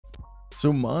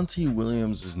So Monty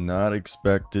Williams is not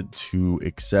expected to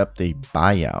accept a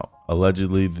buyout.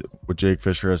 Allegedly, what Jake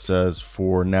Fischer says,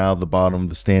 for now, the bottom of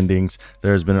the standings,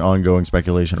 there has been an ongoing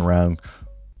speculation around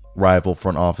rival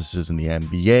front offices in the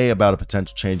NBA about a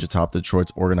potential change atop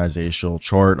Detroit's organizational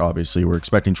chart. Obviously, we're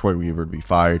expecting Troy Weaver to be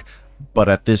fired, but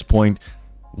at this point,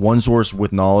 one source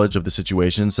with knowledge of the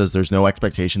situation says there's no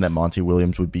expectation that Monty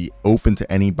Williams would be open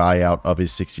to any buyout of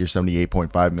his 6-year,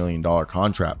 $78.5 million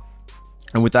contract.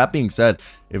 And with that being said,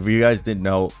 if you guys didn't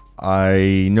know,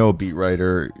 I know a beat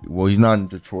writer. Well, he's not in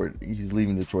Detroit. He's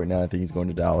leaving Detroit now. I think he's going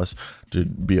to Dallas to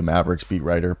be a Mavericks beat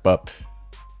writer. But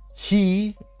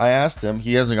I asked him,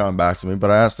 he hasn't gotten back to me, but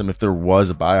I asked him if there was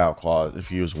a buyout clause, if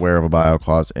he was aware of a buyout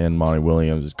clause in Monty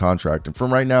Williams' contract. And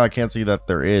from right now, I can't see that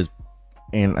there is.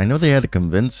 And I know they had to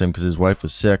convince him because his wife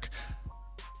was sick.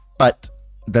 But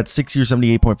that 6-year,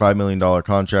 $78.5 million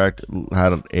contract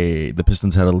the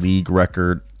Pistons had a league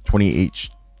record 28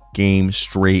 game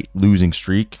straight losing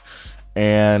streak,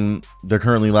 and they're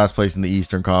currently last place in the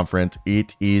Eastern Conference.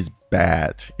 It is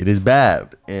bad. It is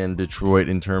bad in Detroit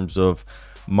in terms of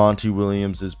Monty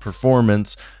Williams'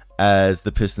 performance as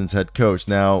the Pistons head coach.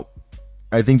 Now,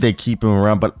 I think they keep him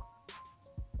around, but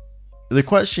the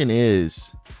question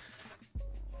is,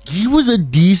 he was a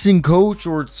decent coach,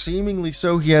 or seemingly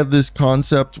so. He had this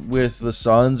concept with the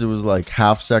Suns. It was like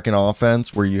half-second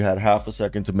offense where you had half a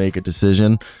second to make a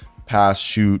decision, pass,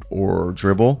 shoot, or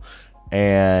dribble.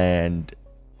 And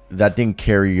that didn't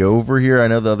carry over here. I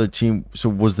know the other team. So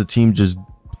was the team just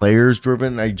players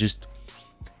driven? And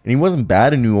he wasn't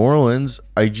bad in New Orleans.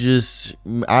 I think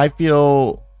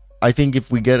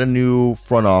if we get a new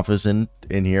front office in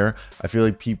here, I feel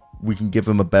like we can give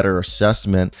him a better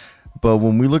assessment. But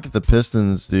when we look at the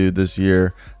Pistons, dude, this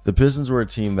year, the Pistons were a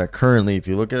team that currently, if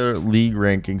you look at their league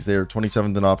rankings, they are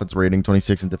 27th in offensive rating,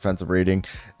 26th in defensive rating.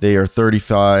 They are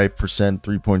 35%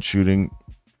 three-point shooting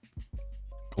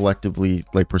collectively,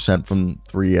 like percent from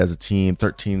three as a team,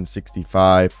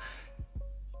 13-65.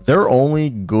 Their only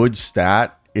good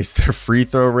stat is their free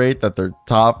throw rate, that they're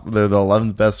the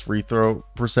 11th best free throw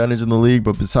percentage in the league.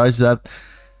 But besides that,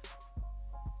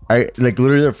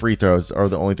 literally their free throws are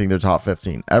the only thing they're top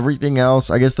 15. Everything else,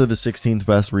 I guess they're the 16th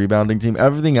best rebounding team.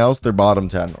 Everything else, they're bottom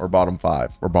 10 or bottom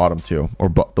 5 or bottom 2 or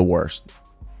the worst.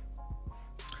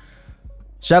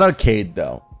 Shout out Cade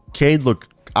though.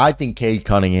 I think Cade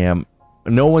Cunningham,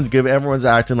 everyone's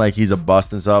acting like he's a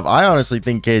bust and stuff. I honestly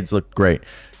think Cade's looked great.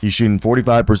 He's shooting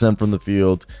 45% from the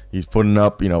field. He's putting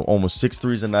up, almost 6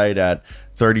 threes a night at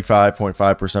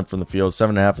 35.5% from the field,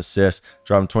 7.5 assists,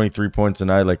 dropping 23 points a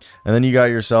night. And then you got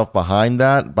yourself behind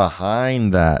that,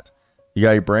 you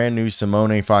got your brand new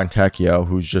Simone Fontecchio,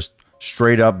 who's just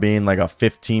straight up being like a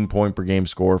 15-point per game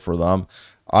scorer for them.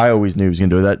 I always knew he was going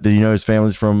to do that. Did you know his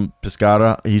family's from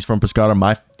Piscata? He's from Piscata.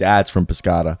 My dad's from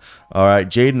Piscata. All right.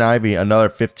 Jaden Ivey, another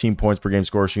 15 points per game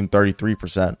scorer, shooting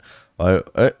 33%.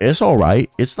 It's all right.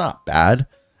 It's not bad.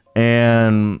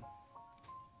 And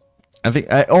I think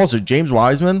also James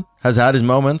Wiseman has had his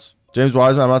moments. James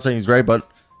Wiseman, I'm not saying he's great,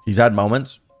 but he's had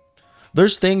moments.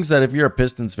 There's things that if you're a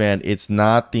Pistons fan, it's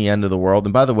not the end of the world.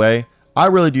 And by the way, I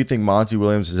really do think Monty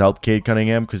Williams has helped Cade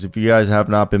Cunningham, because if you guys have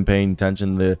not been paying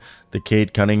attention to the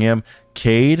Cade Cunningham,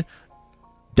 Cade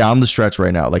down the stretch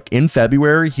right now, like in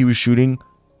February, he was shooting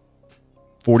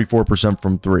 44%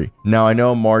 from three. Now, I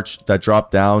know in March that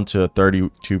dropped down to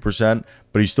 32%,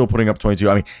 but he's still putting up 22.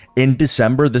 I mean, in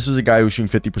December, this is a guy who's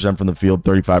shooting 50% from the field,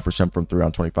 35% from three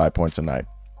on 25 points a night.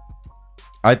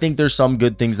 I think there's some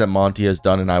good things that Monty has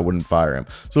done, and I wouldn't fire him.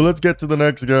 So let's get to the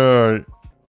next guy.